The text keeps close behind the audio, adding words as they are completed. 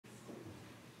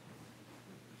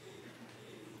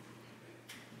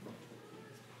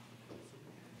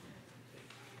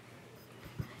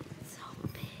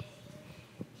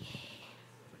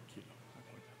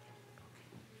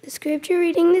scripture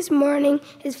reading this morning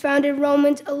is found in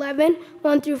Romans 11,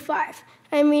 1 through 5.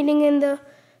 I'm reading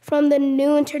from the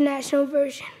New International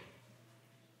Version.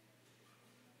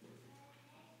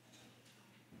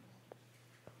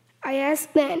 I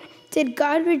ask then, did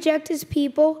God reject his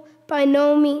people? By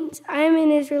no means. I am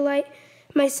an Israelite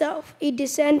myself, a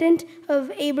descendant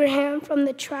of Abraham from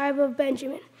the tribe of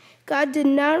Benjamin. God did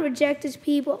not reject his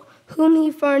people, whom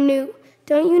he foreknew.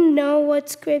 Don't you know what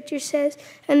scripture says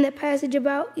in the passage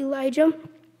about Elijah?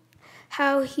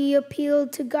 How he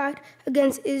appealed to God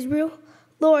against Israel?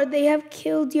 Lord, they have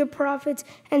killed your prophets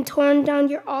and torn down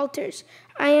your altars.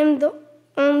 I am the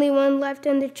only one left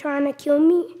and they're trying to kill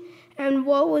me. And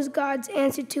what was God's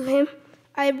answer to him?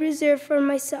 I have reserved for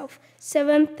myself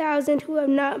 7,000 who have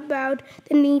not bowed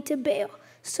the knee to Baal.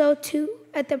 So too,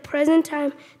 at the present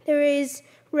time, there is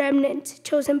remnant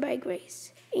chosen by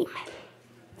grace. Amen.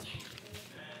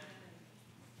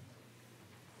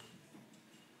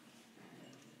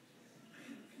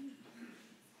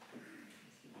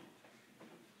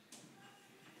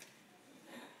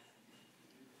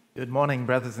 Good morning,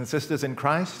 brothers and sisters in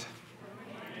Christ.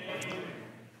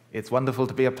 It's wonderful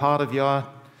to be a part of your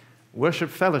worship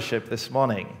fellowship this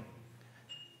morning.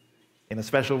 In a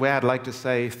special way, I'd like to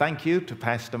say thank you to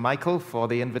Pastor Michael for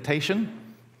the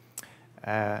invitation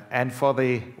and for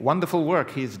the wonderful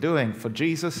work he's doing for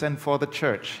Jesus and for the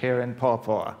church here in Paw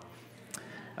Paw.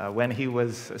 When he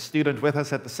was a student with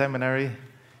us at the seminary,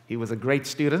 he was a great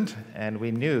student, and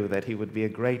we knew that he would be a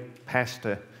great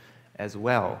pastor as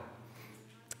well.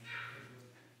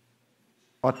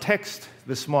 Our text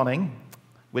this morning,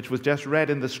 which was just read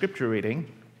in the scripture reading,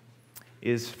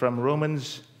 is from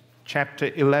Romans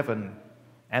chapter 11,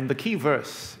 and the key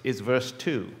verse is verse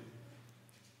 2.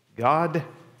 God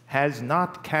has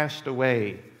not cast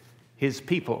away his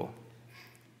people,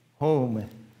 whom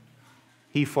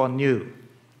he foreknew.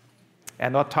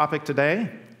 And our topic today,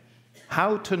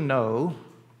 how to know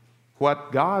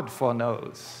what God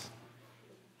foreknows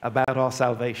about our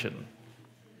salvation.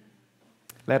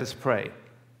 Let us pray.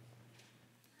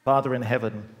 Father in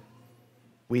heaven,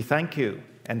 we thank you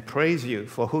and praise you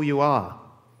for who you are.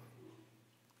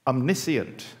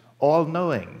 Omniscient,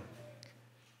 all-knowing.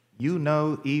 You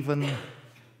know even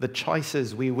the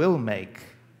choices we will make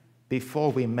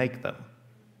before we make them.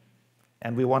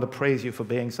 And we want to praise you for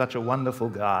being such a wonderful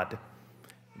God.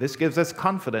 This gives us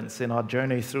confidence in our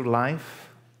journey through life,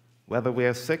 whether we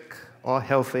are sick or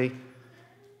healthy,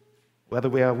 whether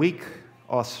we are weak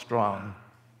or strong,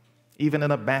 even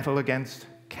in a battle against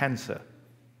cancer.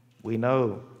 We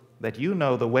know that you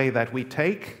know the way that we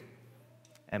take,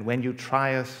 and when you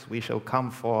try us, we shall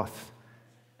come forth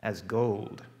as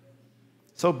gold.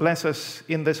 So bless us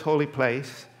in this holy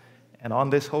place and on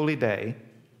this holy day,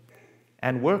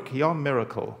 and work your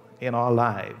miracle in our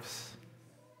lives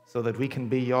so that we can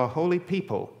be your holy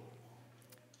people.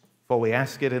 For we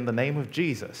ask it in the name of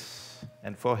Jesus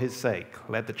and for his sake.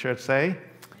 Let the church say,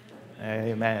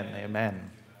 amen,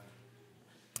 amen.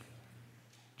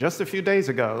 Just a few days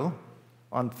ago,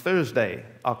 on Thursday,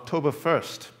 October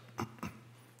 1st,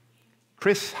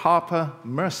 Chris Harper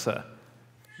Mercer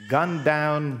gunned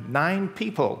down 9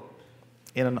 people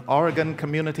in an Oregon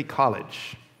community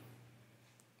college.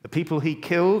 The people he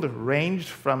killed ranged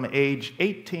from age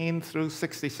 18 through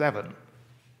 67.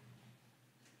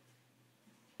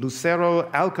 Lucero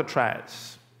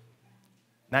Alcatraz,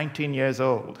 19 years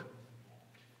old.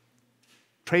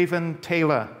 Traven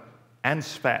Taylor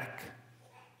Anspach,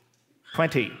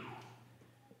 20.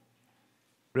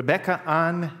 Rebecca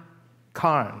Ann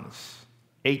Carnes,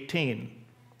 18.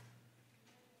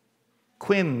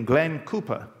 Quinn Glenn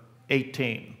Cooper,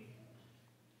 18.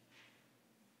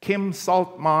 Kim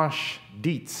Saltmarsh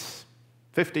Dietz,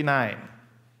 59.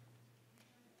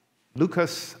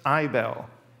 Lucas Eibel,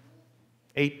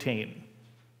 18.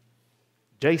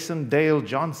 Jason Dale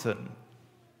Johnson,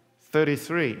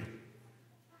 33.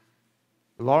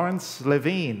 Lawrence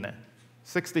Levine,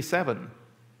 67.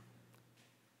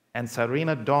 And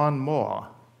Serena Dawn Moore,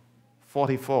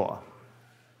 44.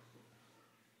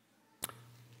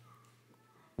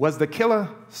 Was the killer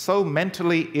so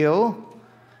mentally ill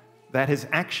that his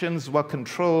actions were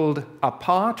controlled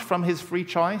apart from his free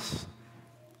choice?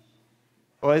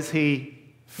 Or is he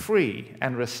free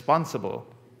and responsible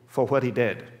for what he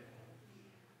did?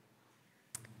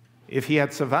 If he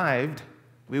had survived,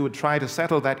 we would try to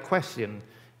settle that question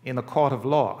in a court of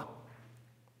law.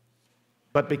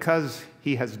 But because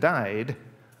he has died,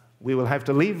 we will have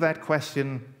to leave that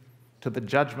question to the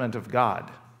judgment of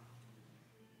God.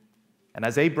 And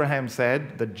as Abraham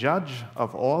said, the judge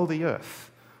of all the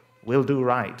earth will do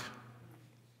right.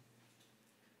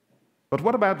 But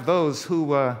what about those who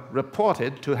were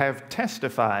reported to have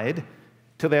testified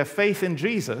to their faith in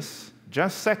Jesus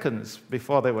just seconds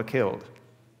before they were killed?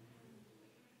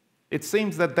 It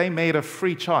seems that they made a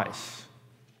free choice,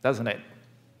 doesn't it?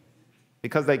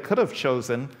 Because they could have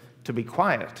chosen to be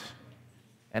quiet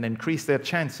and increase their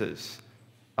chances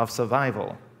of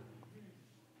survival.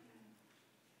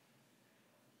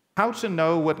 How to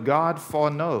know what God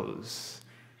foreknows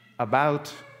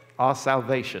about our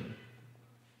salvation.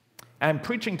 I'm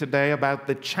preaching today about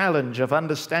the challenge of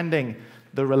understanding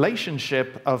the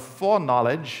relationship of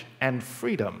foreknowledge and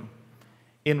freedom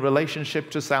in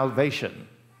relationship to salvation.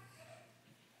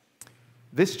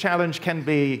 This challenge can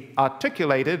be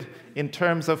articulated in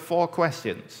terms of 4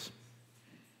 questions.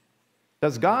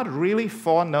 Does God really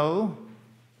foreknow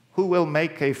who will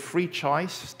make a free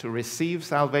choice to receive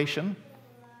salvation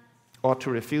or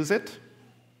to refuse it?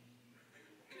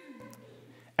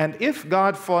 And if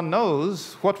God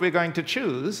foreknows what we're going to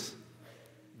choose,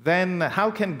 then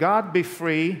how can God be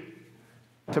free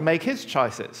to make his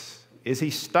choices? Is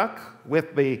he stuck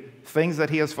with the things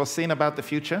that he has foreseen about the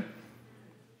future?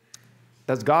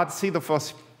 Does God see the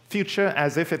future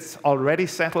as if it's already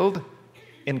settled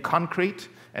in concrete?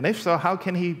 And if so, how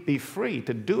can he be free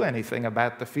to do anything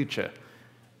about the future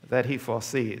that he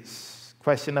foresees?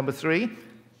 Question number 3,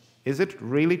 is it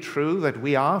really true that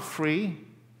we are free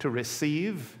to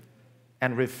receive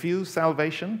and refuse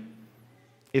salvation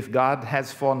if God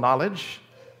has foreknowledge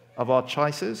of our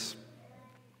choices?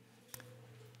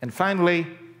 And finally,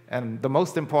 and the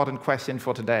most important question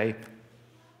for today,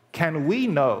 can we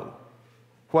know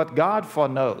what God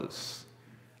foreknows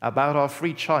about our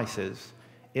free choices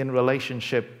in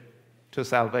relationship to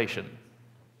salvation?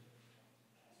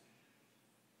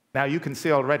 Now, you can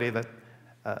see already that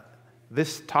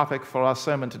this topic for our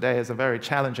sermon today is a very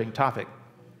challenging topic.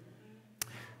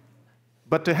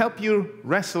 But to help you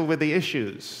wrestle with the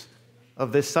issues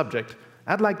of this subject,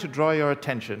 I'd like to draw your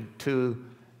attention to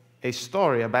a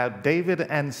story about David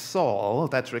and Saul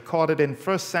that's recorded in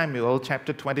 1 Samuel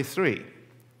chapter 23.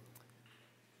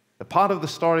 The part of the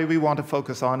story we want to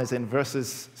focus on is in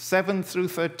verses 7 through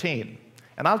 13.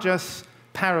 And I'll just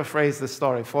paraphrase the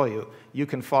story for you. You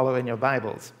can follow in your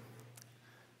Bibles.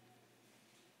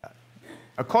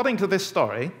 According to this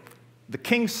story, the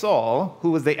king Saul,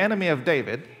 who was the enemy of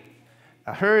David,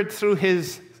 heard through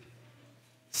his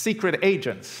secret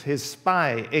agents, his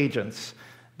spy agents,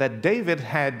 that David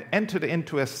had entered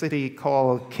into a city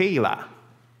called Keilah.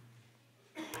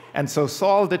 And so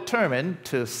Saul determined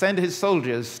to send his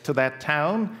soldiers to that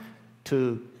town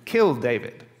to kill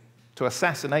David, to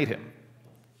assassinate him.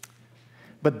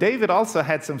 But David also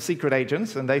had some secret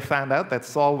agents, and they found out that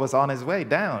Saul was on his way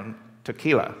down to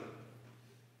Keilah.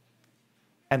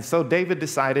 And so David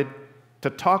decided to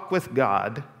talk with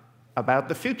God about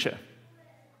the future.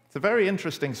 It's a very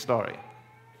interesting story.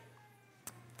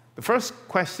 The first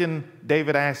question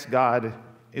David asked God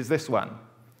is this one: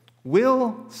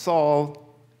 will Saul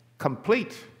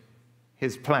complete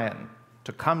his plan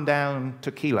to come down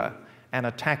to Keilah and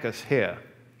attack us here?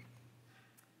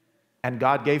 And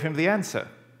God gave him the answer,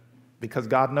 because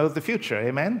God knows the future,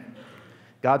 amen?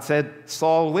 God said,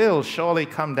 Saul will surely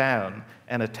come down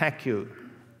and attack you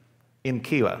in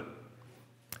Keilah.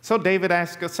 So David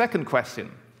asked a second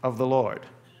question of the Lord.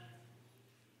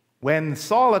 When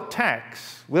Saul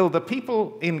attacks, will the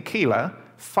people in Keilah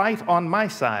fight on my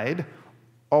side,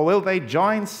 or will they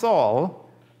join Saul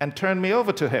and turn me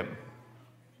over to him?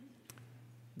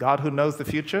 God, who knows the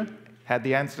future, had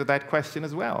the answer to that question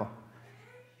as well.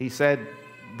 He said,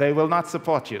 they will not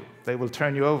support you. They will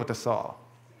turn you over to Saul.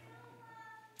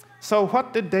 So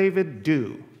what did David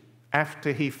do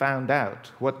after he found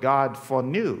out what God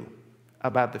foreknew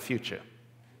about the future?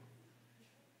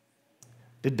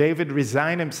 Did David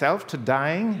resign himself to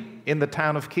dying in the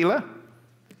town of Keilah?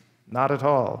 Not at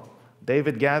all.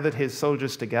 David gathered his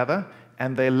soldiers together,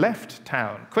 and they left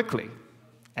town quickly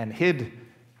and hid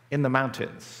in the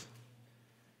mountains.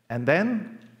 And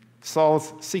then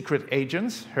Saul's secret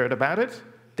agents heard about it.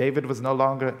 David was no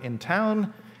longer in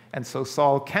town, and so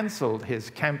Saul canceled his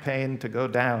campaign to go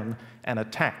down and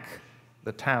attack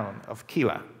the town of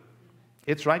Keilah.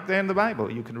 It's right there in the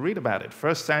Bible. You can read about it.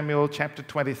 1 Samuel chapter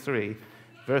 23,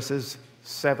 verses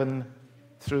 7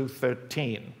 through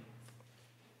 13.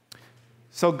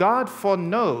 So God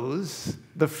foreknows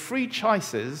the free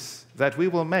choices that we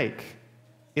will make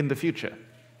in the future.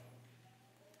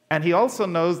 And he also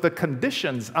knows the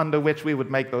conditions under which we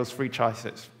would make those free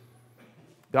choices.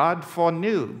 God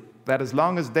foreknew that as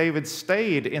long as David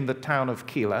stayed in the town of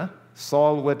Keilah,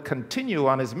 Saul would continue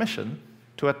on his mission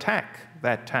to attack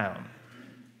that town.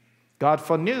 God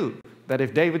foreknew that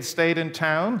if David stayed in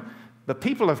town, the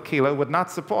people of Keilah would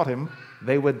not support him.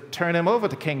 They would turn him over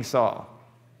to King Saul.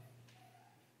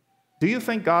 Do you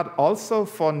think God also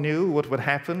foreknew what would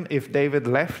happen if David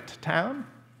left town?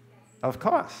 Of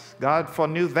course. God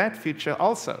foreknew that future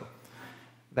also,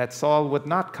 that Saul would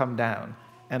not come down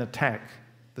and attack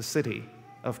the city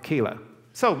of Keilah.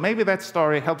 So maybe that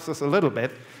story helps us a little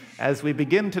bit as we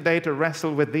begin today to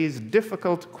wrestle with these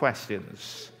difficult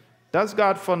questions. Does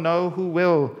God foreknow who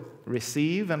will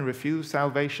receive and refuse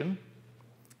salvation?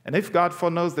 And if God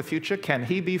foreknows the future, can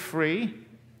he be free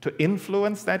to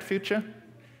influence that future?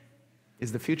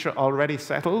 Is the future already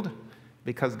settled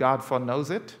because God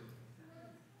foreknows it?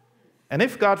 And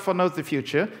if God foreknows the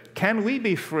future, can we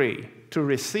be free to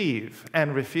receive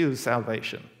and refuse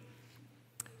salvation?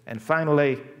 And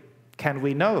finally, can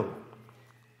we know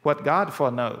what God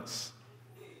foreknows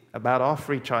about our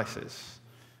free choices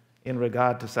in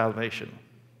regard to salvation?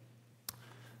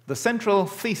 The central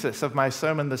thesis of my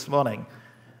sermon this morning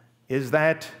is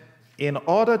that in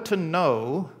order to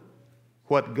know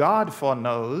what God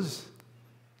foreknows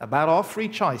about our free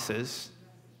choices,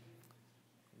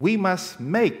 we must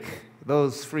make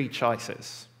those free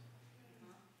choices.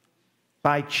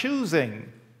 By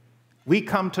choosing, we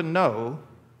come to know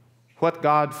what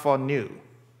God foreknew.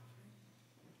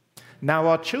 Now,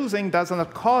 our choosing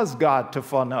doesn't cause God to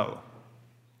foreknow.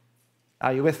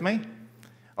 Are you with me?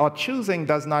 Our choosing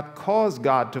does not cause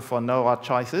God to foreknow our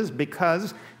choices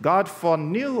because God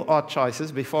foreknew our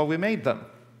choices before we made them.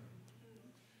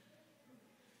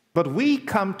 But we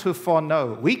come to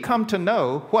foreknow. We come to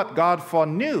know what God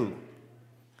foreknew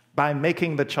by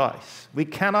making the choice. We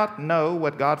cannot know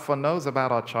what God foreknows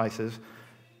about our choices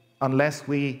unless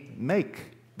we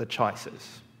make the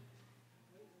choices.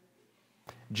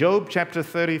 Job chapter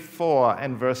 34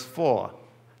 and verse 4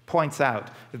 points out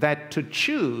that to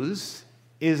choose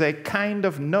is a kind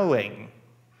of knowing.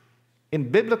 In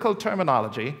biblical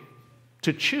terminology,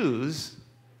 to choose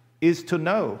is to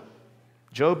know.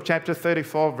 Job chapter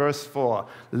 34, verse 4,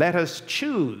 let us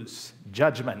choose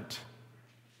judgment.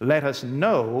 Let us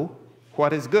know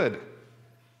what is good.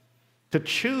 To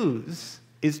choose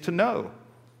is to know.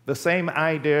 The same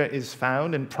idea is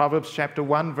found in Proverbs chapter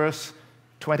 1, verse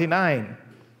 29.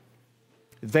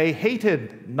 They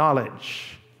hated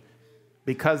knowledge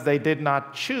because they did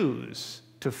not choose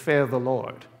to fear the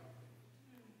Lord.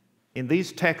 In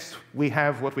these texts, we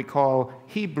have what we call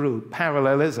Hebrew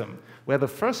parallelism, where the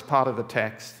first part of the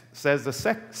text says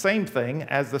the same thing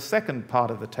as the second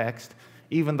part of the text,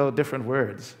 even though different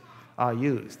words are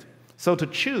used. So to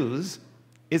choose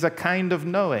is a kind of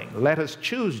knowing. Let us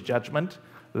choose judgment.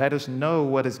 Let us know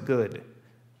what is good.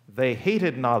 They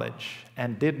hated knowledge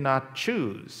and did not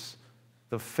choose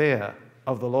the fear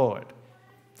of the Lord.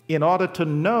 In order to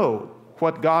know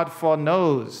what God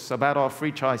foreknows about our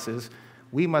free choices,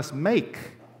 we must make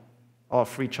our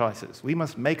free choices. We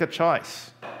must make a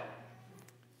choice.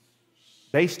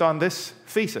 Based on this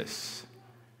thesis,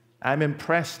 I'm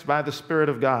impressed by the Spirit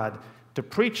of God to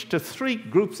preach to three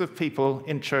groups of people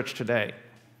in church today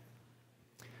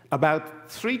about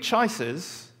three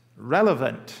choices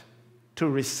relevant to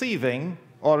receiving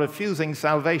or refusing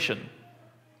salvation.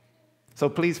 So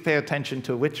please pay attention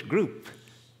to which group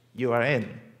you are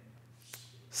in.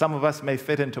 Some of us may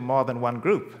fit into more than one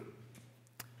group.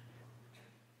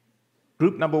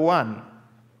 Group number one,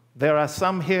 there are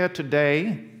some here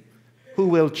today who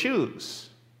will choose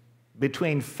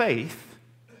between faith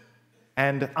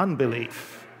and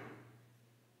unbelief.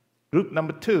 Group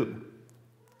number two,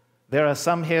 there are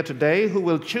some here today who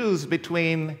will choose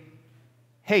between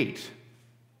hate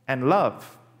and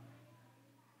love.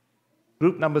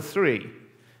 Group number three,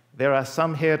 there are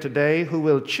some here today who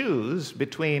will choose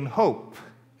between hope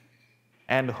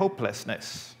and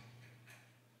hopelessness.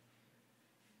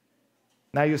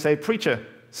 Now you say, preacher,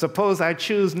 suppose I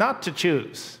choose not to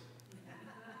choose.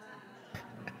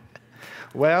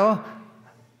 Well,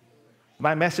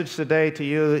 my message today to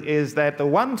you is that the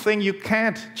one thing you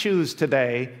can't choose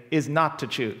today is not to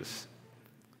choose.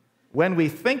 When we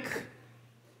think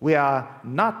we are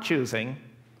not choosing,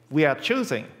 we are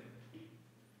choosing.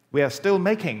 We are still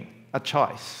making a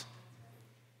choice.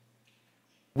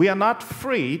 We are not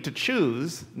free to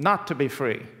choose not to be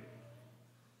free.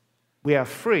 We are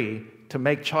free to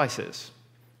make choices.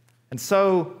 And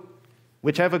so,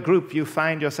 whichever group you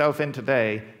find yourself in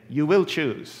today, you will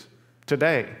choose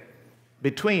today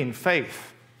between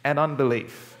faith and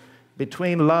unbelief,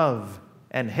 between love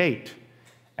and hate,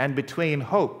 and between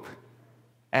hope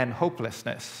and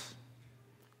hopelessness.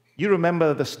 You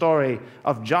remember the story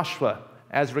of Joshua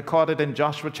as recorded in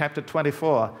Joshua chapter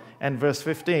 24 and verse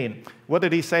 15. What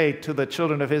did he say to the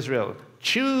children of Israel?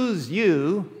 Choose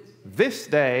you this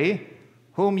day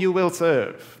whom you will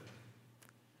serve.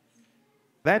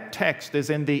 That text is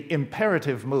in the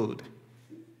imperative mood.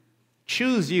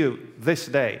 Choose you this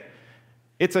day.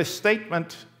 It's a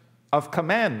statement of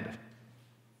command.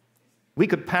 We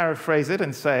could paraphrase it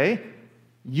and say,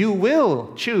 you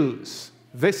will choose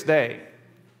this day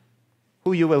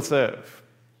who you will serve.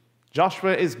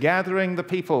 Joshua is gathering the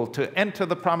people to enter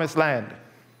the promised land.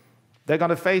 They're going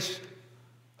to face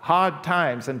hard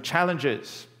times and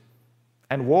challenges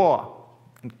and war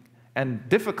and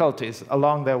difficulties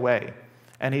along their way.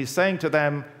 And he's saying to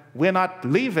them, we're not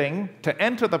leaving to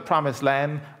enter the promised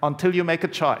land until you make a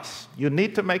choice. You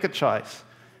need to make a choice.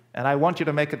 And I want you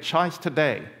to make a choice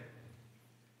today.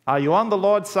 Are you on the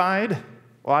Lord's side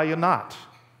or are you not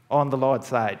on the Lord's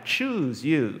side? Choose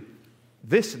you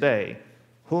this day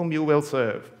whom you will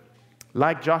serve.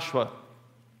 Like Joshua,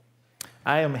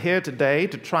 I am here today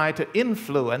to try to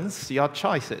influence your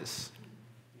choices.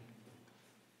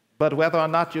 But whether or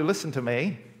not you listen to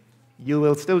me, you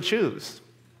will still choose.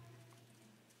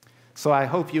 So I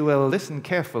hope you will listen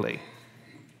carefully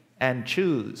and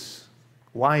choose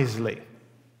wisely.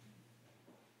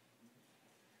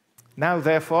 Now,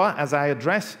 therefore, as I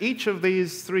address each of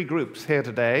these three groups here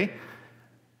today,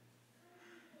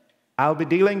 I'll be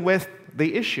dealing with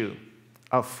the issue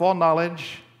of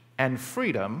foreknowledge and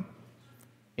freedom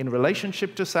in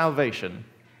relationship to salvation,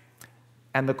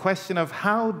 and the question of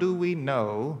how do we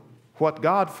know what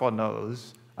God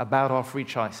foreknows about our free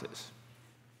choices.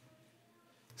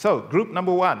 So, group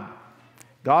number one,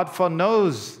 God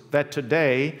foreknows that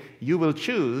today you will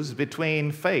choose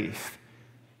between faith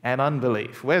and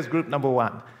unbelief. Where's group number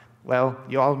one? Well,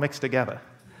 you're all mixed together.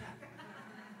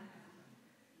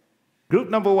 Group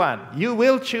number one, you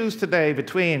will choose today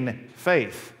between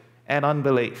faith and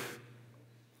unbelief.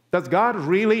 Does God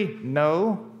really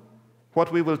know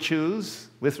what we will choose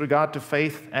with regard to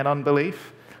faith and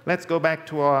unbelief? Let's go back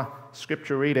to our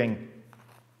scripture reading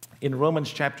in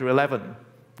Romans chapter 11.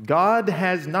 God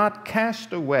has not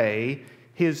cast away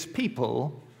his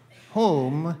people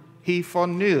whom he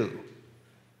foreknew.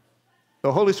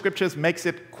 The Holy Scriptures makes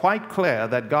it quite clear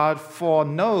that God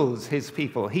foreknows his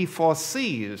people. He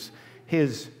foresees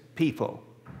his people.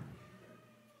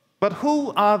 But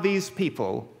who are these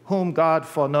people whom God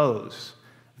foreknows?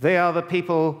 They are the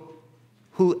people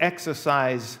who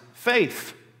exercise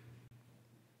faith.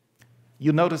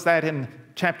 You notice that in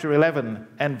chapter 11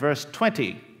 and verse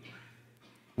 20.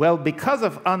 Well, because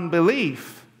of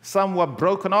unbelief, some were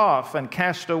broken off and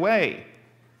cast away.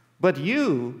 But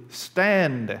you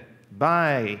stand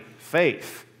by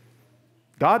faith.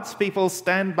 God's people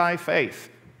stand by faith.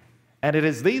 And it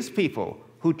is these people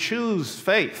who choose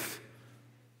faith,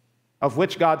 of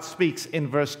which God speaks in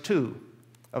verse 2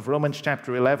 of Romans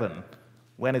chapter 11,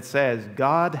 when it says,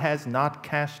 God has not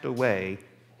cast away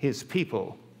his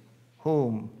people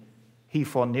whom he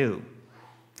foreknew.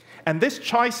 And this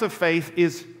choice of faith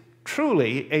is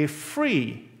truly a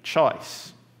free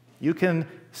choice. You can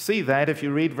see that if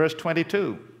you read verse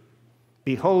 22.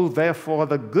 Behold, therefore,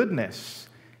 the goodness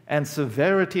and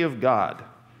severity of God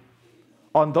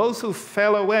on those who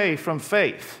fell away from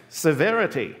faith,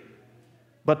 severity,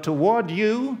 but toward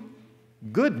you,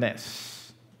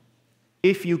 goodness,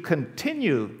 if you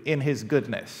continue in his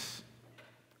goodness.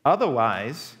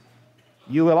 Otherwise,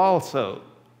 you will also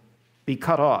be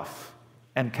cut off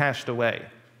and cast away.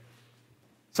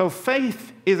 So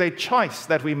faith is a choice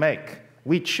that we make.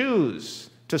 We choose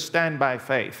to stand by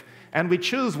faith, and we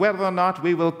choose whether or not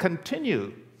we will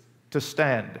continue to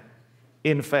stand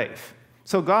in faith.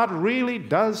 So God really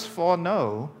does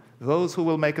foreknow those who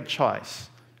will make a choice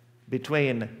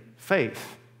between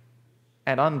faith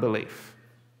and unbelief.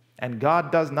 And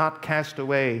God does not cast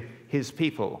away his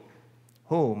people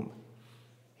whom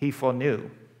he foreknew.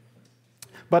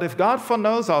 But if God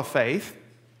foreknows our faith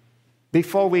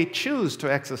before we choose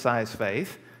to exercise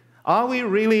faith, are we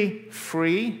really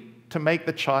free to make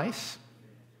the choice?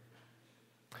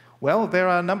 Well, there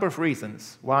are a number of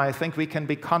reasons why I think we can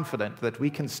be confident that we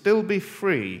can still be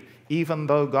free even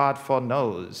though God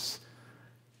foreknows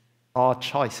our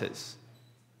choices.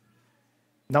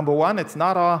 Number one, it's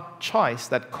not our choice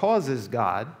that causes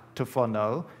God to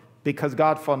foreknow, because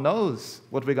God foreknows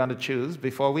what we're going to choose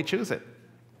before we choose it.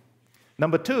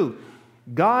 Number two,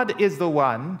 God is the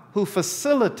one who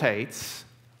facilitates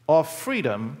our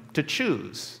freedom to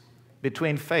choose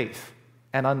between faith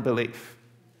and unbelief.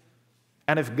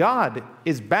 And if God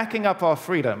is backing up our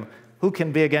freedom, who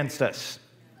can be against us?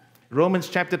 Romans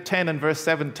chapter 10 and verse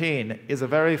 17 is a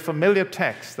very familiar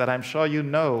text that I'm sure you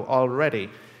know already.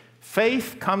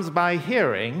 Faith comes by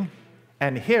hearing,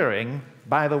 and hearing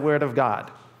by the word of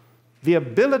God. The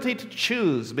ability to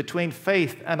choose between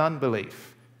faith and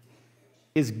unbelief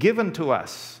is given to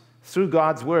us through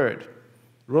God's word.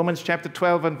 Romans chapter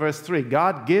 12 and verse 3,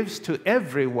 God gives to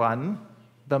everyone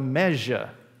the measure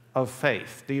of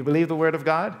faith. Do you believe the word of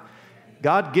God?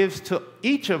 God gives to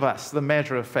each of us the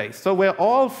measure of faith. So we're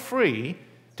all free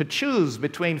to choose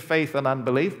between faith and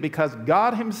unbelief because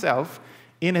God himself,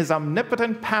 in his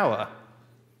omnipotent power,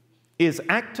 is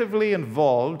actively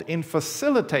involved in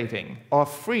facilitating our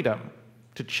freedom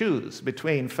to choose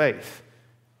between faith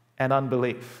and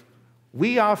unbelief.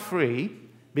 We are free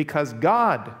because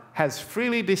God has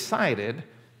freely decided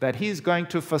that he's going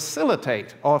to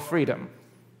facilitate our freedom.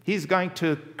 He's going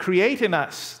to create in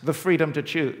us the freedom to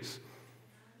choose.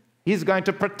 He's going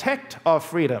to protect our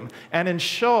freedom and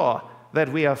ensure that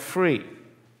we are free.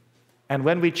 And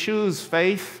when we choose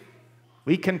faith,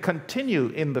 we can continue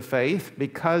in the faith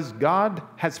because God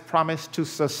has promised to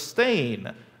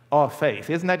sustain our faith.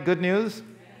 Isn't that good news?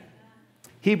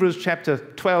 Hebrews chapter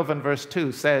 12 and verse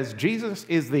 2 says, Jesus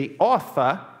is the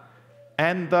author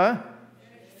and the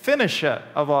finisher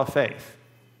of our faith.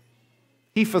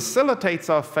 He facilitates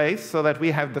our faith so that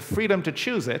we have the freedom to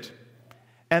choose it,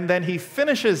 and then he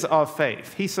finishes our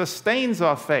faith. He sustains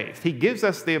our faith. He gives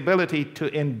us the ability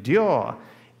to endure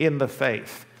in the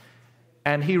faith,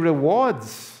 and he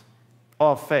rewards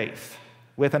our faith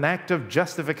with an act of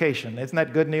justification. Isn't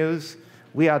that good news?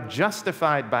 We are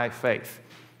justified by faith.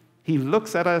 He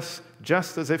looks at us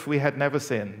just as if we had never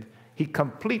sinned. He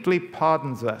completely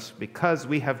pardons us because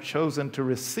we have chosen to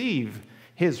receive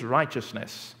his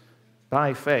righteousness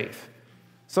by faith.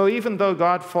 So even though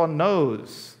God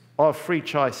foreknows our free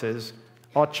choices,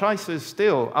 our choices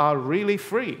still are really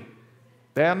free.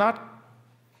 They are not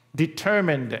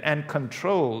determined and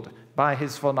controlled by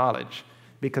his foreknowledge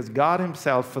because God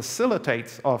himself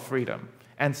facilitates our freedom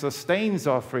and sustains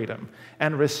our freedom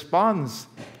and responds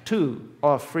to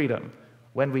our freedom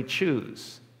when we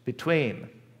choose between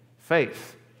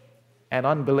faith and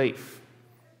unbelief.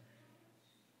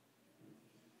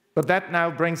 But that now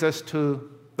brings us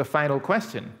to the final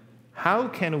question. How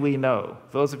can we know,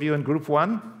 those of you in group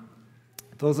 1,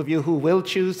 those of you who will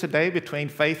choose today between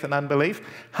faith and unbelief,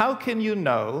 how can you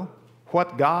know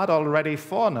what God already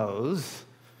foreknows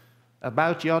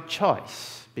about your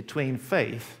choice between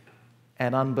faith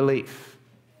and unbelief?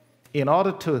 In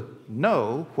order to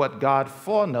know what God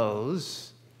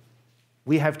foreknows,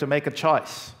 we have to make a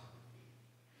choice.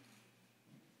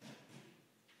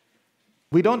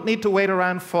 We don't need to wait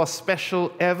around for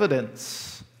special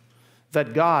evidence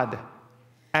that God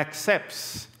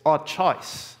accepts our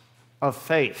choice of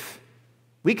faith.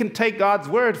 We can take God's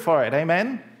word for it,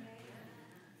 amen?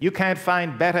 You can't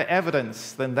find better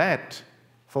evidence than that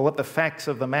for what the facts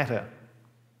of the matter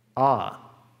are.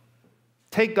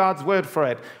 Take God's word for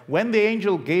it. When the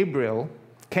angel Gabriel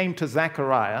came to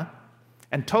Zechariah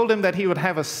and told him that he would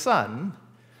have a son,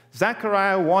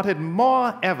 Zechariah wanted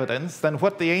more evidence than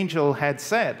what the angel had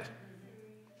said.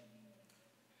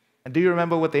 And do you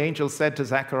remember what the angel said to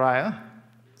Zechariah?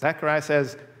 Zechariah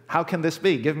says, "How can this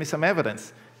be? Give me some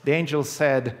evidence." The angel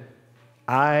said,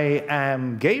 "I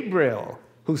am Gabriel,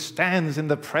 who stands in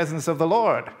the presence of the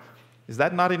Lord." Is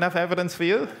that not enough evidence for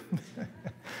you?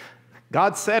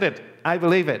 God said it. I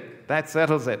believe it. That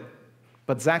settles it.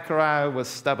 But Zechariah was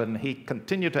stubborn. He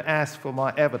continued to ask for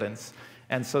more evidence.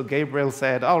 And so Gabriel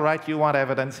said, "All right, you want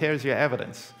evidence. Here's your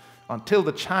evidence. Until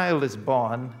the child is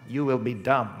born, you will be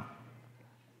dumb."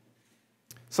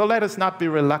 So let us not be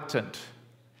reluctant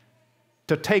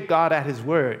to take God at his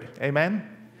word. Amen?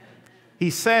 He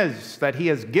says that he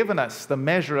has given us the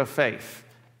measure of faith,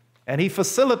 and he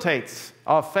facilitates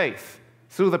our faith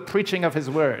through the preaching of his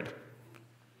word.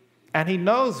 And he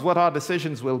knows what our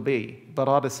decisions will be, but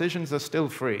our decisions are still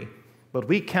free. But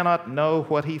we cannot know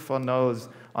what he foreknows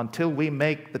until we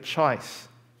make the choice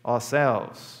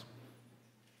ourselves.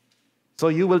 So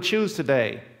you will choose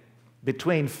today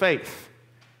between faith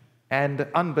and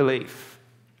unbelief.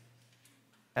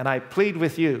 And I plead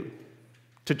with you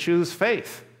to choose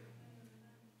faith.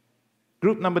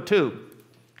 Group number 2,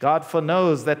 God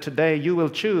foreknows that today you will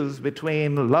choose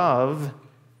between love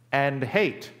and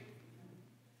hate.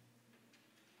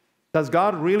 Does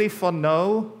God really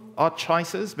foreknow our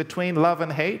choices between love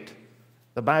and hate?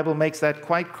 The Bible makes that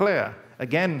quite clear.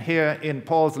 Again, here in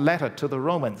Paul's letter to the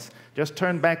Romans. Just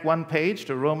turn back one page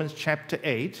to Romans chapter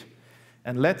 8,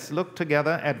 and let's look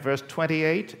together at verse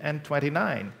 28 and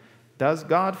 29. Does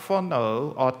God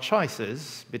foreknow our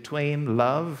choices between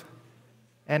love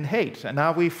and hate? And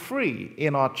are we free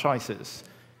in our choices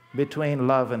between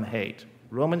love and hate?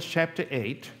 Romans chapter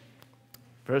 8,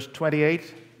 verse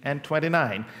 28 and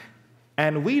 29.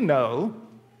 And we know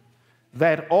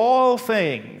that all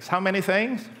things, how many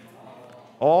things?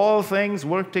 All things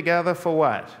work together for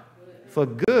what? for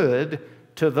good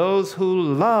to those who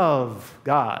love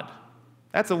God.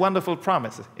 That's a wonderful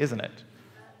promise, isn't it?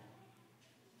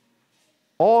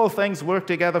 All things work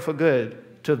together for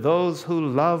good to those who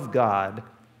love God,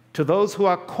 to those who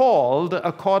are called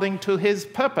according to his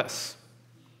purpose.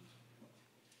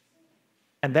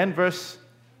 And then verse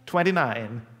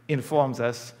 29 informs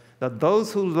us that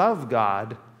those who love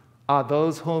God are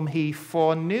those whom he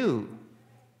foreknew.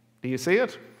 Do you see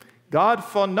it? God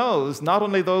foreknows not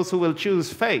only those who will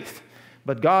choose faith,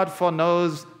 but God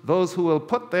foreknows those who will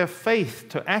put their faith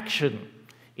to action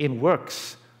in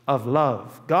works of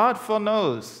love. God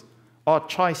foreknows our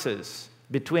choices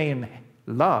between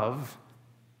love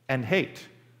and hate.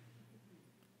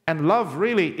 And love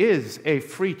really is a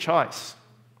free choice.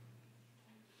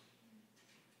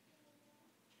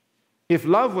 If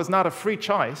love was not a free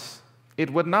choice, it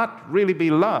would not really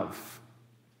be love.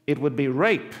 It would be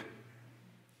rape.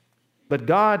 But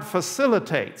God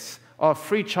facilitates our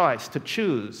free choice to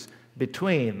choose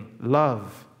between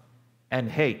love and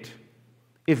hate.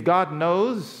 If God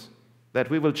knows that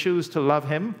we will choose to love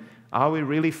him, are we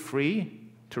really free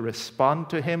to respond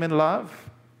to him in love?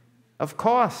 Of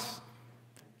course.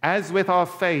 As with our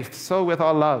faith, so with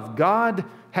our love. God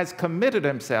has committed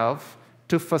himself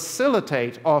to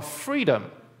facilitate our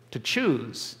freedom to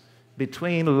choose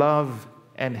between love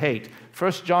and hate.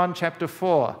 1 John chapter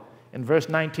 4 in verse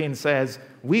 19 says,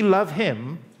 we love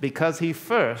him because he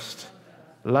first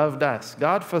loved us.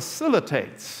 God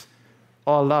facilitates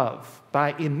our love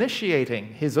by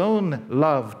initiating his own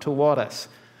love toward us.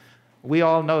 We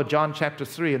all know John chapter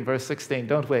 3 and verse 16,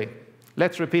 don't we?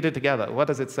 Let's repeat it together. What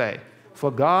does it say? For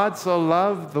God so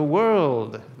loved the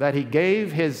world that he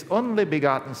gave his only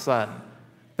begotten Son,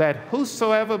 that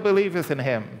whosoever believeth in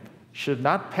him should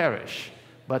not perish,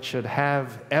 but should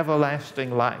have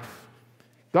everlasting life.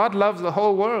 God loves the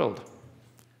whole world,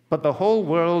 but the whole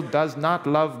world does not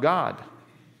love God.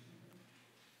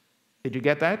 Did you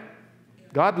get that?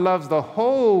 God loves the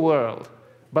whole world,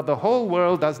 but the whole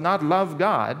world does not love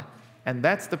God, and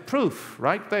that's the proof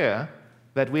right there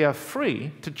that we are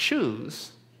free to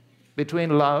choose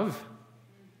between love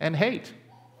and hate.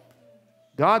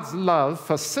 God's love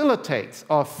facilitates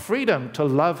our freedom to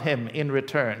love him in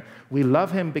return. We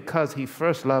love him because he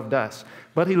first loved us,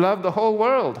 but he loved the whole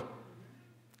world.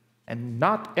 And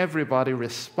not everybody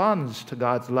responds to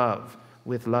God's love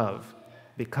with love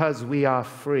because we are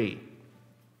free.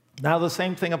 Now the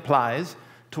same thing applies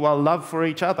to our love for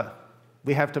each other.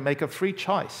 We have to make a free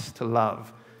choice to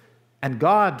love. And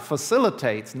God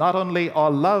facilitates not only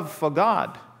our love for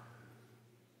God,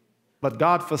 but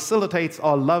God facilitates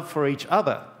our love for each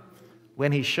other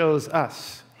when he shows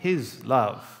us his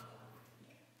love.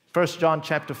 1 John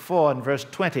chapter 4 and verse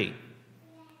 20.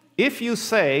 If you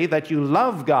say that you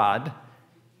love God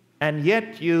and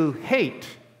yet you hate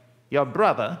your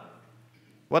brother,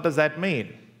 what does that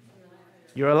mean?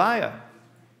 You're a liar.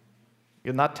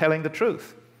 You're not telling the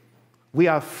truth. We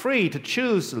are free to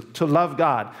choose to love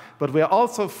God, but we're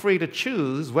also free to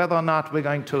choose whether or not we're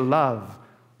going to love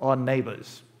our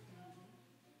neighbors.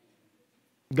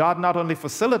 God not only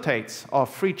facilitates our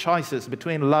free choices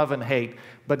between love and hate,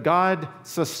 but God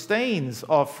sustains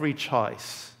our free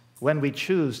choice when we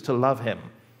choose to love him.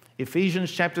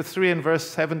 Ephesians chapter 3 and verse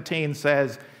 17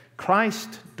 says,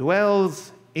 Christ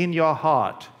dwells in your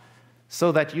heart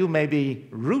so that you may be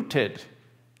rooted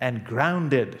and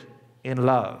grounded in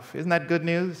love. Isn't that good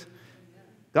news?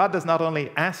 God does not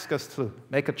only ask us to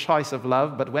make a choice of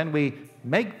love, but when we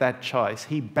make that choice,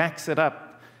 he backs it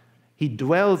up. He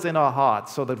dwells in our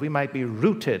hearts so that we might be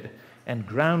rooted and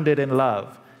grounded in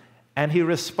love. And he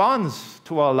responds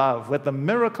to our love with the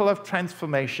miracle of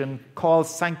transformation called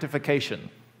sanctification.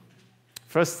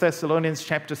 1 Thessalonians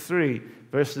chapter 3,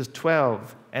 verses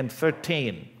 12 and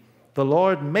 13. The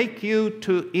Lord make you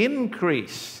to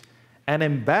increase and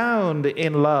abound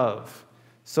in love,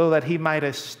 so that he might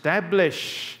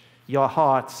establish your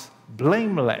hearts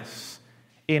blameless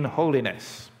in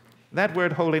holiness. That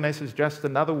word holiness is just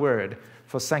another word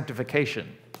for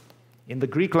sanctification. In the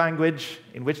Greek language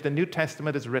in which the New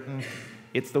Testament is written,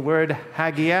 it's the word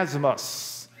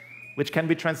hagiasmos, which can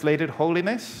be translated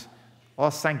holiness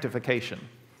or sanctification.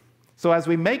 So as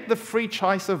we make the free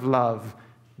choice of love,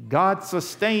 God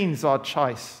sustains our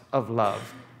choice of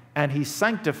love, and he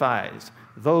sanctifies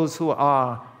those who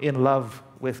are in love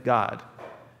with God.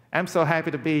 I'm so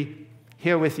happy to be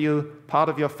here with you, part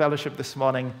of your fellowship this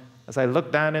morning. As I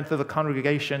look down into the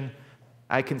congregation,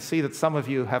 I can see that some of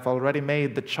you have already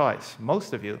made the choice.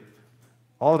 Most of you,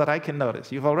 all that I can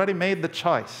notice, you've already made the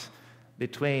choice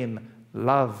between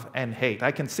love and hate.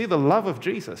 I can see the love of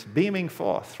Jesus beaming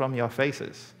forth from your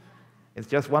faces. It's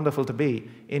just wonderful to be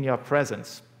in your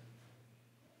presence.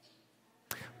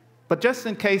 But just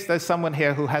in case there's someone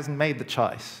here who hasn't made the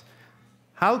choice,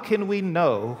 how can we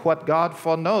know what God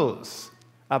foreknows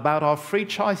about our free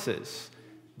choices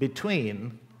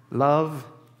between love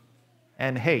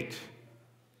and hate?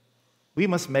 We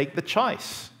must make the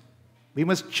choice. We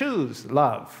must choose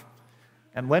love.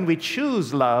 And when we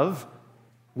choose love,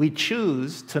 we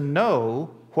choose to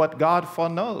know what God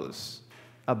foreknows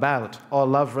about our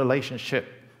love relationship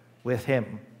with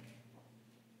Him.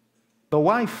 The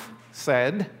wife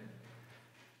said,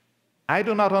 I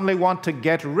do not only want to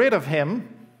get rid of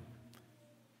him,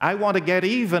 I want to get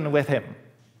even with him.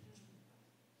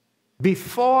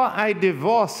 Before I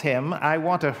divorce him, I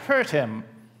want to hurt him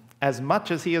as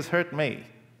much as he has hurt me.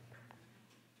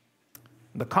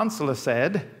 The counselor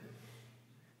said,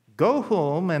 go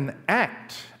home and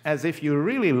act as if you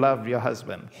really love your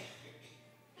husband.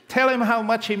 Tell him how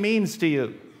much he means to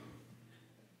you.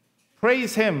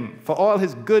 Praise him for all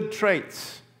his good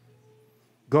traits.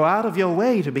 Go out of your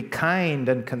way to be kind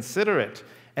and considerate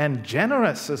and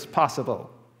generous as possible.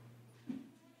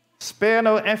 Spare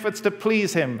no efforts to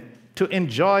please him, to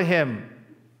enjoy him.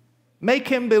 Make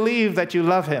him believe that you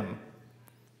love him.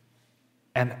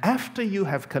 And after you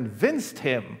have convinced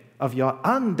him of your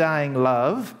undying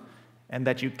love and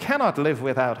that you cannot live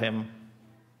without him,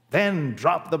 then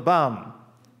drop the bomb.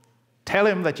 Tell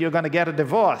him that you're going to get a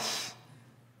divorce.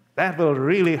 That will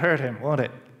really hurt him, won't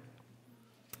it?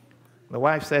 The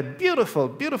wife said, beautiful,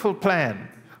 beautiful plan.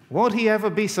 Won't he ever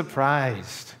be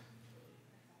surprised?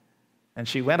 And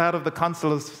she went out of the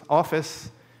counselor's office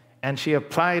and she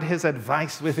applied his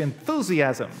advice with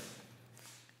enthusiasm,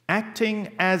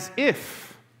 acting as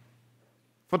if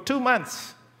for 2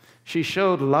 months she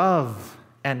showed love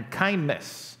and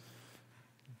kindness,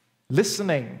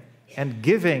 listening and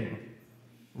giving,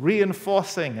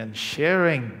 reinforcing and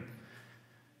sharing.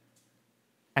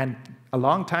 And a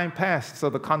long time passed, so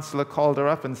the counselor called her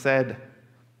up and said,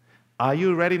 are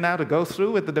you ready now to go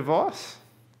through with the divorce?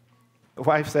 The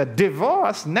wife said,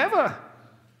 divorce? Never.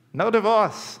 No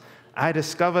divorce. I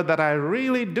discovered that I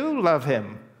really do love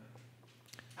him.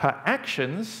 Her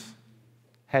actions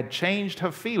had changed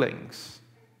her feelings.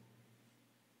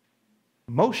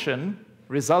 Motion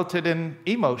resulted in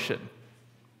emotion.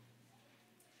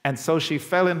 And so she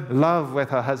fell in love with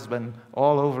her husband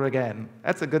all over again.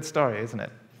 That's a good story, isn't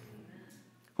it?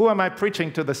 Who am I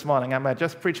preaching to this morning? Am I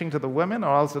just preaching to the women or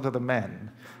also to the men?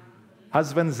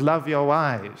 Husbands, love your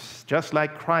wives, just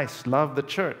like Christ loved the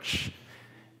church.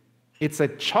 It's a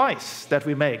choice that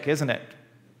we make, isn't it?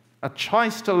 A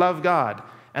choice to love God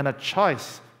and a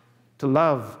choice to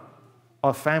love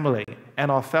our family and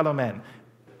our fellow men.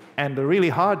 And the really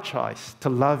hard choice to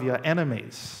love your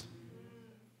enemies.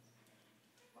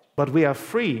 But we are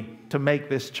free to make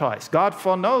this choice. God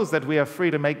foreknows that we are free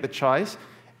to make the choice.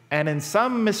 And in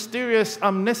some mysterious,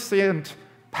 omniscient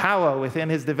power within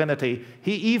his divinity,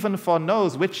 he even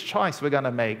foreknows which choice we're going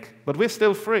to make. But we're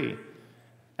still free.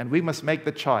 And we must make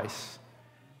the choice.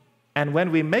 And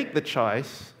when we make the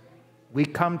choice, we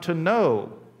come to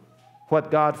know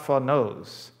what God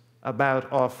foreknows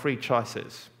about our free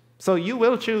choices. So you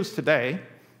will choose today,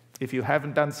 if you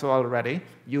haven't done so already,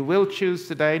 you will choose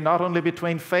today not only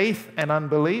between faith and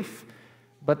unbelief,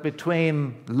 but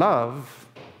between love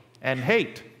and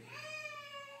hate.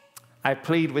 I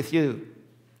plead with you,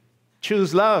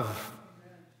 choose love.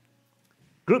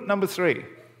 Group number 3.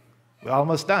 We're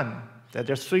almost done. There are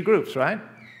just 3 groups, right?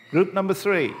 Group number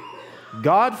 3.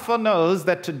 God foreknows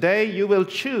that today you will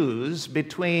choose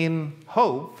between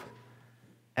hope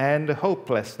and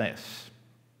hopelessness.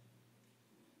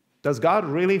 Does God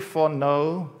really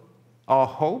foreknow our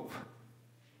hope?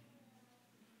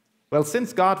 Well,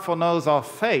 since God foreknows our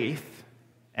faith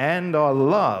and our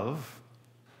love,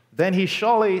 then he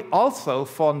surely also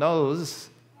foreknows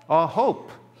our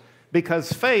hope,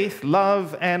 because faith,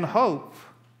 love, and hope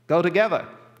go together.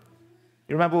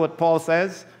 You remember what Paul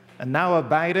says? And now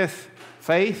abideth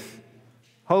faith,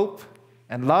 hope,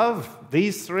 and love,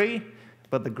 these 3,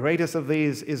 but the greatest of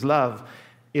these is love.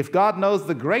 If God knows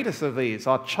the greatest of these,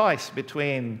 our choice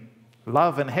between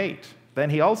love and hate, then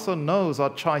he also knows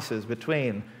our choices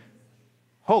between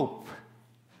hope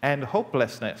and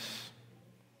hopelessness.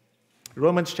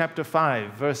 Romans chapter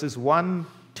 5, verses 1,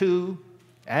 2,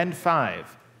 and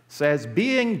 5 says,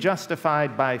 being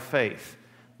justified by faith,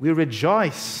 we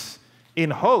rejoice in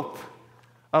hope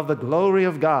of the glory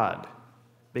of God,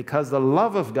 because the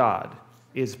love of God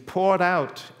is poured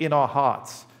out in our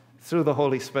hearts through the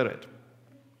Holy Spirit.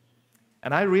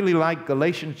 And I really like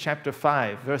Galatians chapter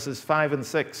 5, verses 5 and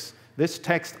 6. This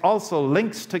text also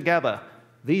links together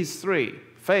these 3,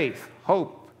 faith,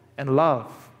 hope, and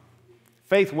love.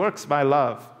 Faith works by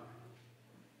love.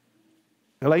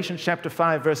 Galatians chapter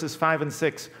 5, verses 5 and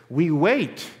 6. We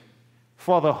wait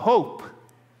for the hope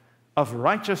of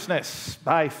righteousness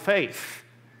by faith,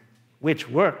 which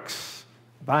works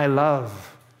by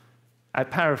love. I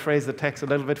paraphrase the text a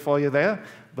little bit for you there,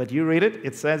 but you read it,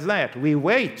 it says that. We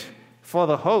wait for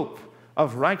the hope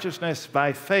of righteousness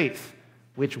by faith,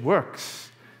 which works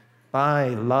by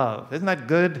love. Isn't that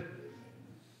good?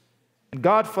 And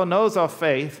God foreknows our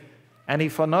faith, and He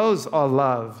foreknows our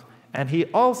love, and He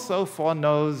also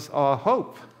foreknows our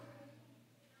hope.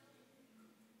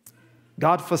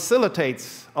 God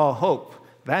facilitates our hope.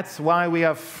 That's why we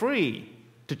are free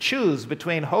to choose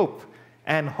between hope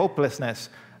and hopelessness.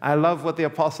 I love what the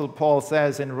Apostle Paul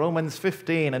says in Romans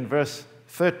 15 and verse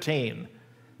 13.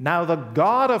 Now the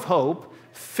God of hope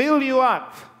fill you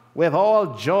up with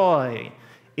all joy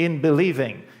in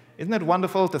believing. Isn't it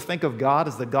wonderful to think of God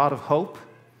as the God of hope?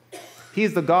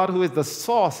 He's the God who is the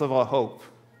source of our hope.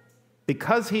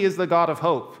 Because He is the God of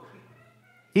hope,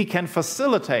 He can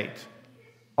facilitate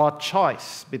our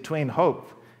choice between hope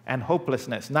and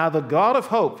hopelessness. Now the God of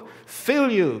hope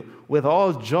fill you with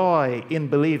all joy in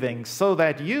believing, so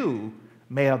that you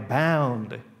may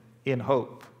abound in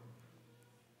hope.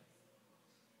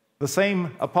 The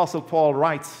same Apostle Paul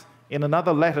writes in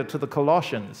another letter to the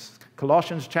Colossians,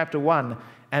 Colossians chapter 1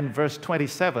 and verse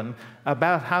 27,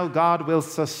 about how God will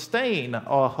sustain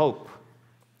our hope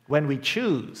when we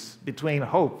choose between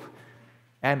hope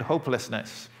and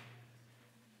hopelessness.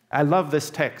 I love this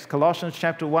text, Colossians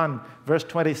chapter 1, verse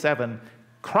 27.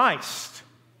 Christ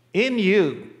in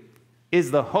you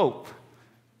is the hope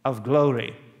of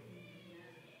glory.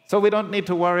 So we don't need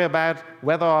to worry about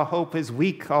whether our hope is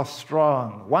weak or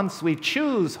strong. Once we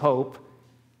choose hope,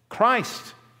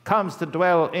 Christ comes to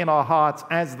dwell in our hearts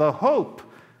as the hope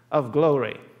of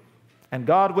glory. And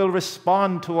God will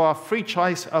respond to our free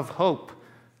choice of hope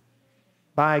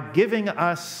by giving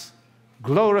us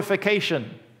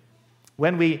glorification.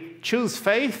 When we choose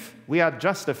faith, we are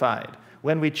justified.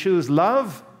 When we choose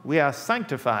love, we are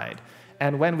sanctified.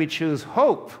 And when we choose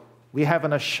hope, we have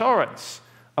an assurance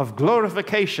of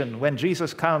glorification when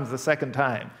Jesus comes the second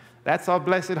time. That's our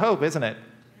blessed hope, isn't it?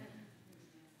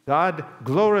 God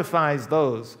glorifies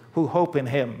those who hope in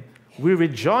Him. We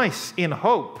rejoice in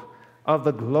hope of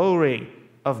the glory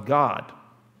of God.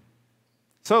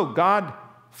 So God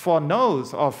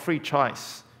foreknows our free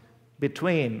choice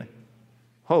between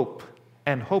hope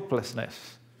and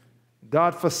hopelessness.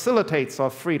 God facilitates our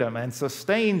freedom and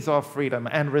sustains our freedom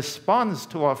and responds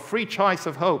to our free choice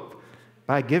of hope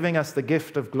by giving us the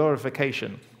gift of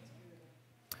glorification.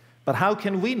 But how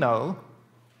can we know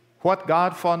what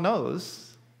God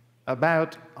foreknows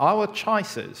about our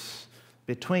choices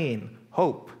between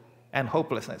hope and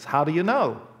hopelessness? How do you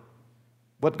know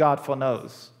what God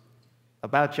foreknows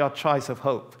about your choice of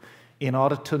hope? In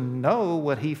order to know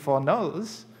what He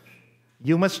foreknows,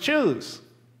 you must choose.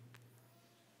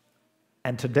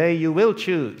 And today you will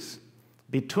choose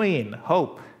between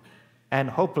hope and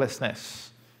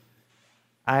hopelessness.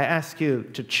 I ask you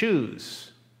to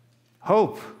choose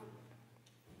hope.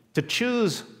 To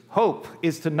choose hope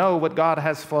is to know what God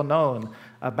has foreknown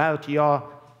about your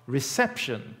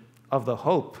reception of the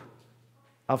hope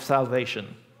of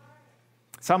salvation.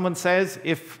 Someone says,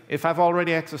 if I've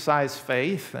already exercised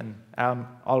faith and I'm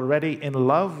already in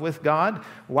love with God,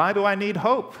 why do I need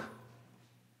hope?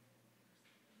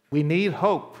 We need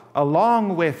hope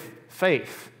along with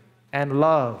faith and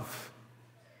love,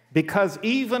 because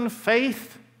even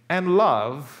faith and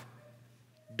love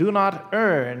do not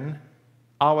earn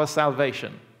our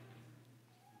salvation.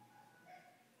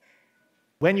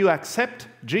 When you accept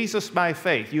Jesus by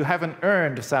faith, you haven't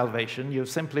earned salvation, you've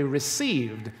simply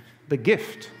received the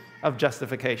gift of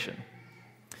justification.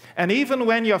 And even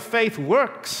when your faith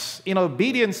works in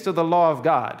obedience to the law of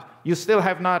God, you still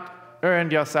have not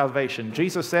earned your salvation.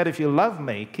 Jesus said, if you love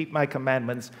me, keep my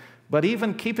commandments. But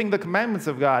even keeping the commandments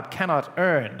of God cannot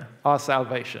earn our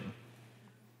salvation.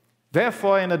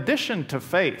 Therefore, in addition to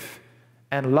faith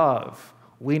and love,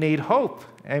 we need hope.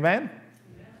 Amen?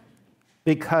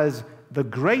 Because the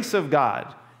grace of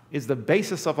God is the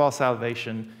basis of our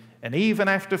salvation. And even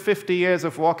after 50 years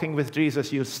of walking with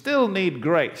Jesus, you still need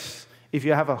grace if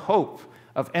you have a hope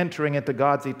of entering into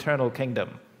God's eternal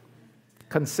kingdom.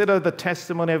 Consider the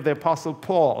testimony of the Apostle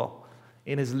Paul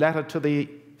in his letter to the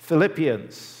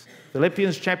Philippians.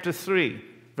 Philippians chapter 3,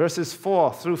 verses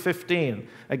 4 through 15.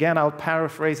 Again, I'll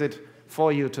paraphrase it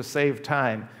for you to save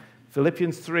time.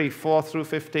 Philippians 3, 4 through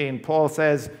 15, Paul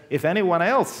says, if anyone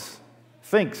else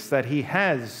thinks that he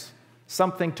has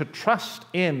something to trust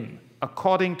in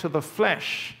according to the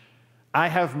flesh, I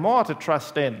have more to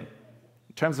trust in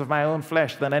terms of my own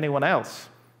flesh than anyone else.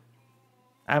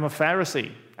 I'm a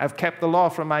Pharisee. I've kept the law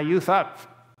from my youth up.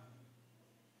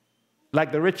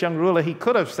 Like the rich young ruler, he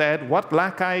could have said, what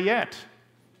lack I yet?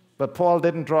 But Paul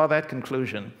didn't draw that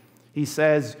conclusion. He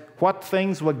says, what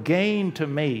things were gained to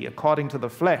me according to the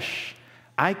flesh,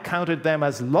 I counted them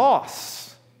as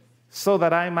loss so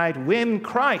that I might win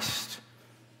Christ,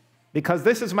 because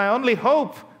this is my only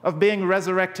hope of being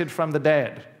resurrected from the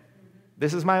dead.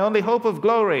 This is my only hope of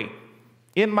glory.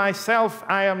 In myself,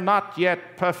 I am not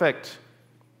yet perfect.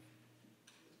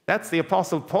 That's the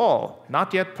Apostle Paul,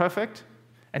 not yet perfect.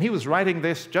 And he was writing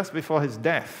this just before his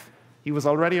death. He was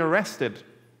already arrested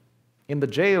in the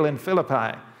jail in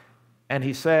Philippi. And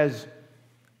he says,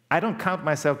 I don't count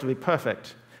myself to be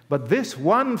perfect, but this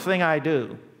one thing I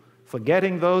do,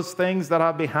 forgetting those things that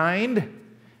are behind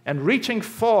and reaching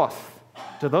forth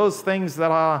to those things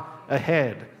that are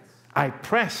ahead, I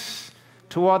press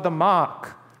toward the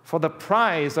mark for the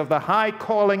prize of the high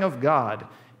calling of God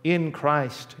in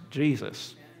Christ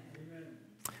Jesus.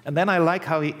 And then I like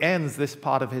how he ends this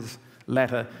part of his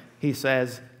letter. He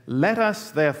says, let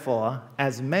us therefore,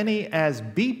 as many as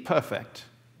be perfect,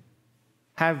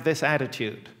 have this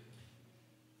attitude.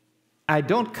 I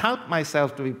don't count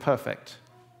myself to be perfect,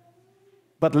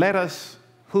 but let us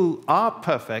who are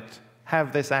perfect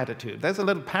have this attitude. There's a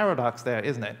little paradox there,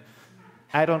 isn't it?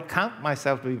 I don't count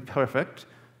myself to be perfect,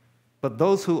 but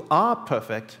those who are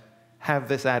perfect have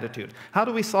this attitude. How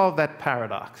do we solve that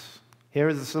paradox? Here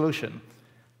is the solution.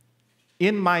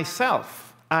 In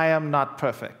myself, I am not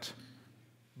perfect,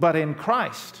 but in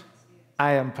Christ,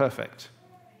 I am perfect.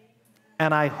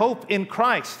 And I hope in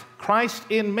Christ. Christ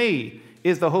in me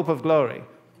is the hope of glory.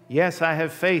 Yes, I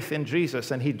have faith in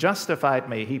Jesus, and he justified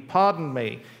me. He pardoned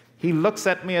me. He looks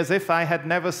at me as if I had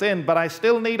never sinned, but I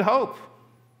still need hope.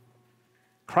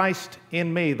 Christ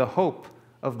in me, the hope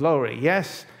of glory.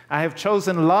 Yes, I have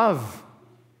chosen love,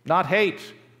 not hate.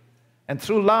 And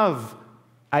through love,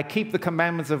 I keep the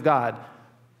commandments of God.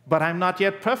 But I'm not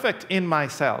yet perfect in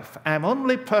myself. I'm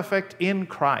only perfect in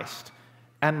Christ.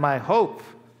 And my hope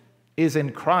is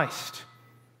in Christ.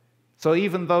 So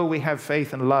even though we have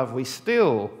faith and love, we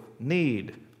still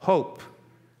need hope.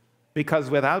 Because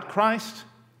without Christ,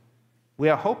 we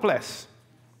are hopeless.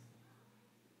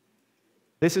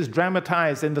 This is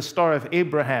dramatized in the story of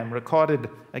Abraham, recorded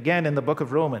again in the book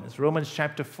of Romans. Romans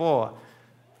chapter 4,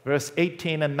 verse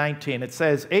 18 and 19. It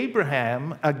says,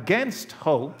 Abraham, against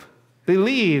hope,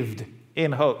 believed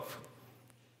in hope.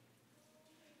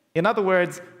 In other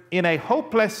words, in a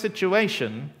hopeless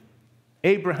situation,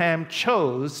 Abraham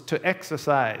chose to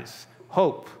exercise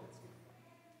hope.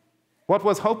 What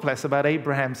was hopeless about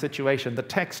Abraham's situation? The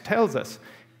text tells us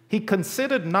he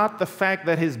considered not the fact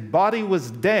that his body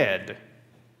was dead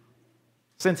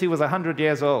since he was 100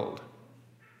 years old.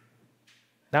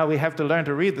 Now we have to learn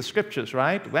to read the scriptures,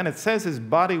 right? When it says his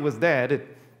body was dead,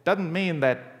 it doesn't mean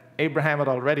that Abraham had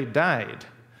already died.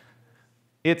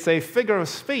 It's a figure of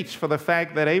speech for the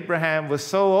fact that Abraham was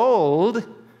so old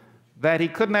that he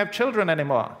couldn't have children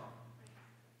anymore.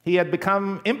 He had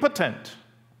become impotent,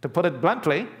 to put it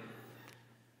bluntly.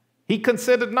 He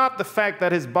considered not the fact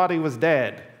that his body was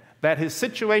dead, that his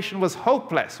situation was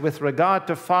hopeless with regard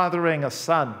to fathering a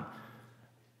son.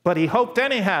 But he hoped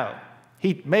anyhow.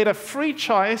 He made a free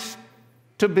choice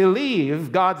to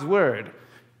believe God's word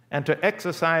and to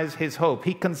exercise his hope.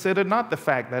 He considered not the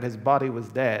fact that his body was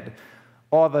dead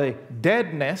or the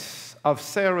deadness of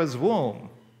Sarah's womb.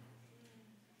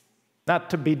 Now,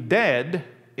 to be dead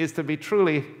is to be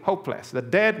truly hopeless. The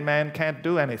dead man can't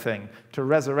do anything to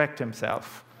resurrect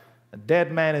himself. A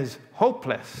dead man is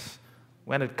hopeless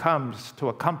when it comes to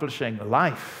accomplishing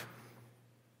life.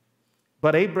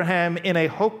 But Abraham, in a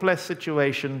hopeless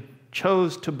situation,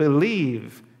 chose to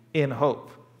believe in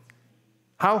hope.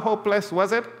 How hopeless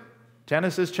was it?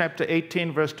 Genesis chapter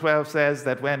 18, verse 12 says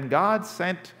that when God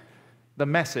sent the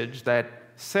message that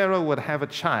Sarah would have a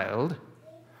child,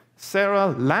 Sarah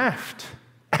laughed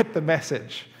at the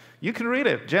message. You can read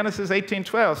it, Genesis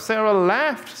 18:12. Sarah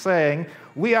laughed, saying,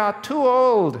 "We are too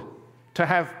old to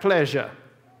have pleasure."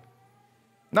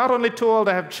 Not only too old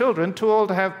to have children, too old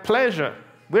to have pleasure.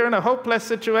 We're in a hopeless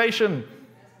situation.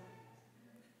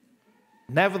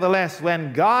 Nevertheless,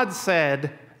 when God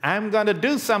said, I'm going to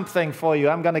do something for you,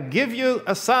 I'm going to give you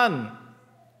a son,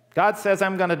 God says,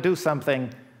 I'm going to do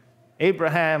something.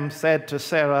 Abraham said to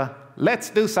Sarah, let's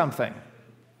do something.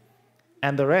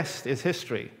 And the rest is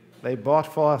history. They brought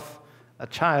forth a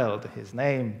child. His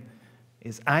name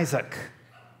is Isaac,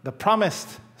 the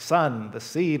promised son, the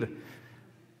seed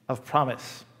of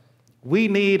promise. We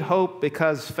need hope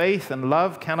because faith and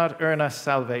love cannot earn us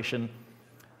salvation.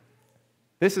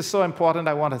 This is so important,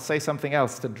 I want to say something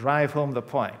else to drive home the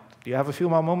point. Do you have a few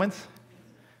more moments?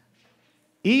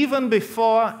 Even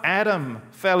before Adam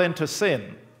fell into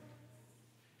sin,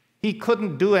 he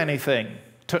couldn't do anything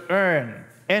to earn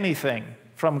anything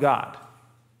from God.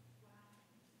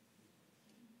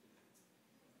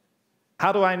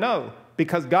 How do I know?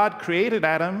 Because God created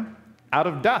Adam out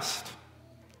of dust.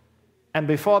 And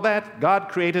before that, God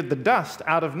created the dust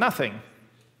out of nothing.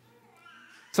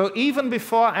 So even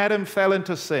before Adam fell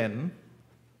into sin,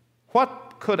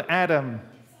 what could Adam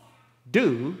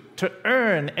do to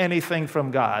earn anything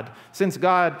from God, since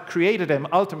God created him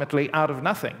ultimately out of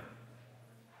nothing?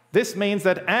 This means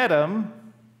that Adam,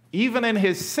 even in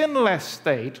his sinless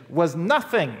state, was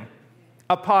nothing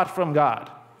apart from God.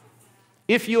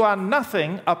 If you are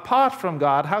nothing apart from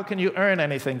God, how can you earn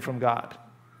anything from God?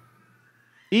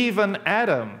 Even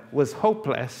Adam was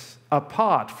hopeless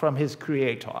apart from his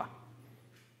Creator.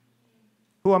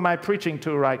 Who am I preaching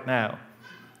to right now?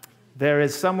 There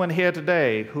is someone here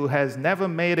today who has never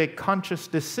made a conscious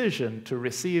decision to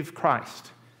receive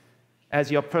Christ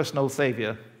as your personal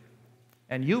Savior.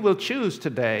 And you will choose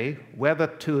today whether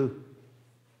to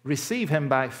receive him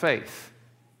by faith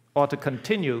or to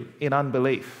continue in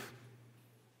unbelief.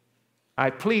 I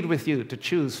plead with you to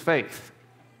choose faith.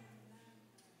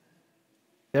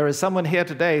 There is someone here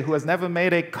today who has never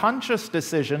made a conscious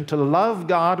decision to love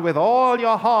God with all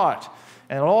your heart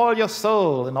and all your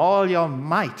soul and all your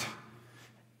might,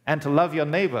 and to love your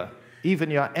neighbor, even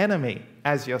your enemy,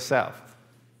 as yourself.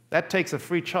 That takes a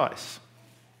free choice.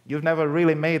 You've never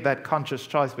really made that conscious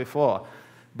choice before,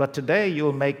 but today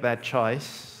you'll make that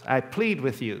choice. I plead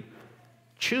with you,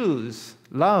 choose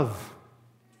love.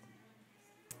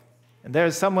 And there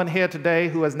is someone here today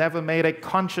who has never made a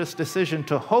conscious decision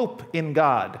to hope in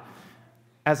God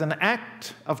as an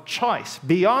act of choice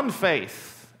beyond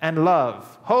faith and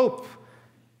love. Hope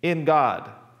in God.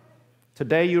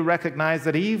 Today you recognize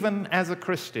that even as a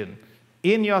Christian,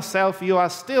 in yourself you are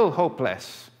still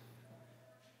hopeless.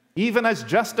 Even as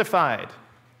justified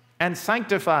and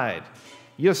sanctified,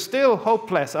 you're still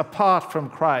hopeless apart from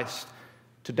Christ.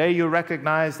 Today you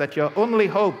recognize that your only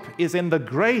hope is in the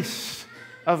grace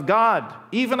of God,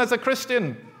 even as a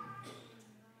Christian.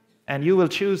 And you will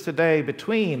choose today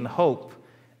between hope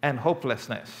and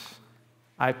hopelessness.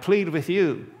 I plead with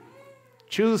you,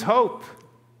 choose hope.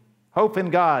 Hope in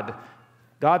God.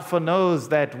 God foreknows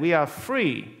that we are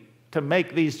free to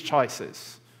make these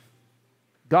choices.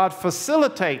 God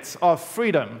facilitates our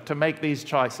freedom to make these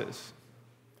choices.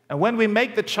 And when we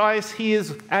make the choice, he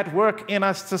is at work in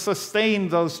us to sustain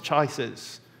those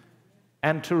choices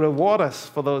and to reward us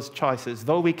for those choices,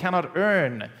 though we cannot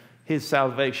earn his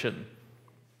salvation.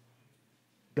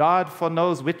 God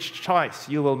foreknows which choice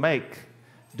you will make.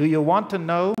 Do you want to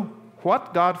know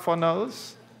what God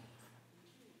foreknows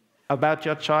about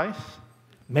your choice?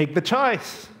 Make the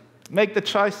choice. Make the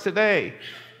choice today.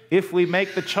 If we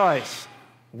make the choice,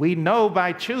 we know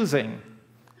by choosing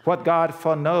what God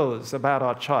foreknows about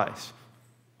our choice.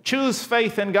 Choose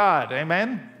faith in God,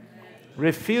 amen?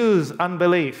 Refuse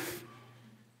unbelief.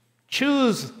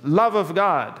 Choose love of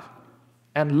God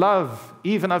and love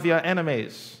even of your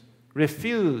enemies.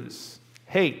 Refuse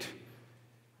hate.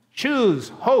 Choose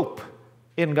hope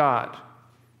in God.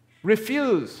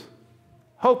 Refuse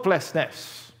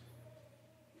hopelessness.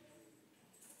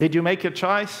 Did you make your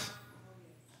choice?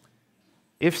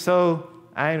 If so,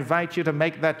 I invite you to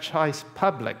make that choice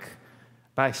public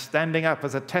by standing up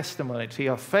as a testimony to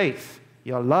your faith,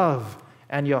 your love,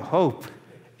 and your hope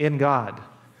in God.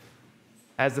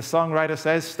 As the songwriter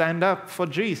says, stand up for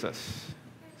Jesus.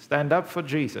 Stand up for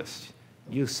Jesus,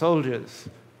 you soldiers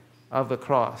of the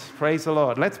cross. Praise the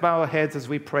Lord. Let's bow our heads as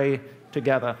we pray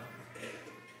together.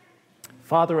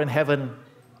 Father in heaven,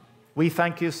 we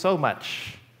thank you so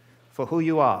much for who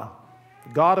you are,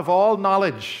 God of all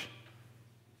knowledge.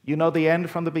 You know the end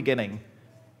from the beginning.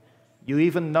 You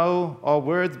even know our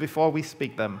words before we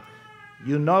speak them.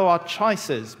 You know our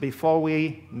choices before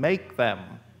we make them.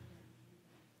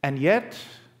 And yet,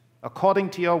 according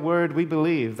to your word, we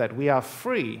believe that we are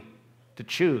free to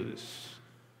choose.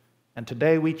 And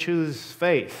today we choose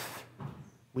faith.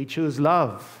 We choose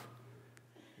love.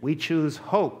 We choose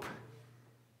hope.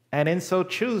 And in so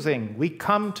choosing, we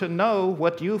come to know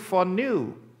what you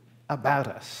foreknew about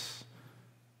us.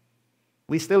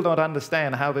 We still don't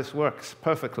understand how this works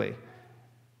perfectly.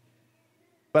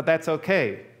 But that's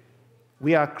okay.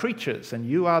 We are creatures, and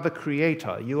you are the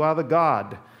creator. You are the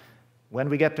God. When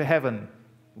we get to heaven,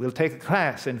 we'll take a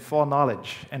class in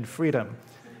foreknowledge and freedom.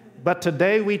 But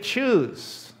today we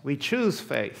choose. We choose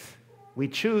faith. We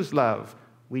choose love.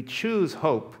 We choose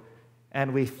hope.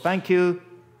 And we thank you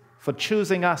for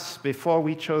choosing us before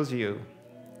we chose you.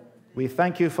 We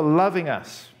thank you for loving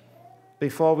us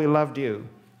before we loved you.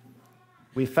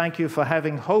 We thank you for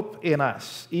having hope in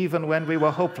us, even when we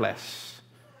were hopeless.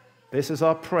 This is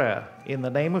our prayer in the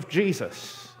name of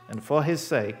Jesus, and for his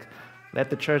sake. Let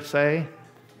the church say,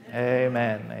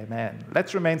 Amen, amen.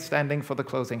 Let's remain standing for the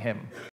closing hymn.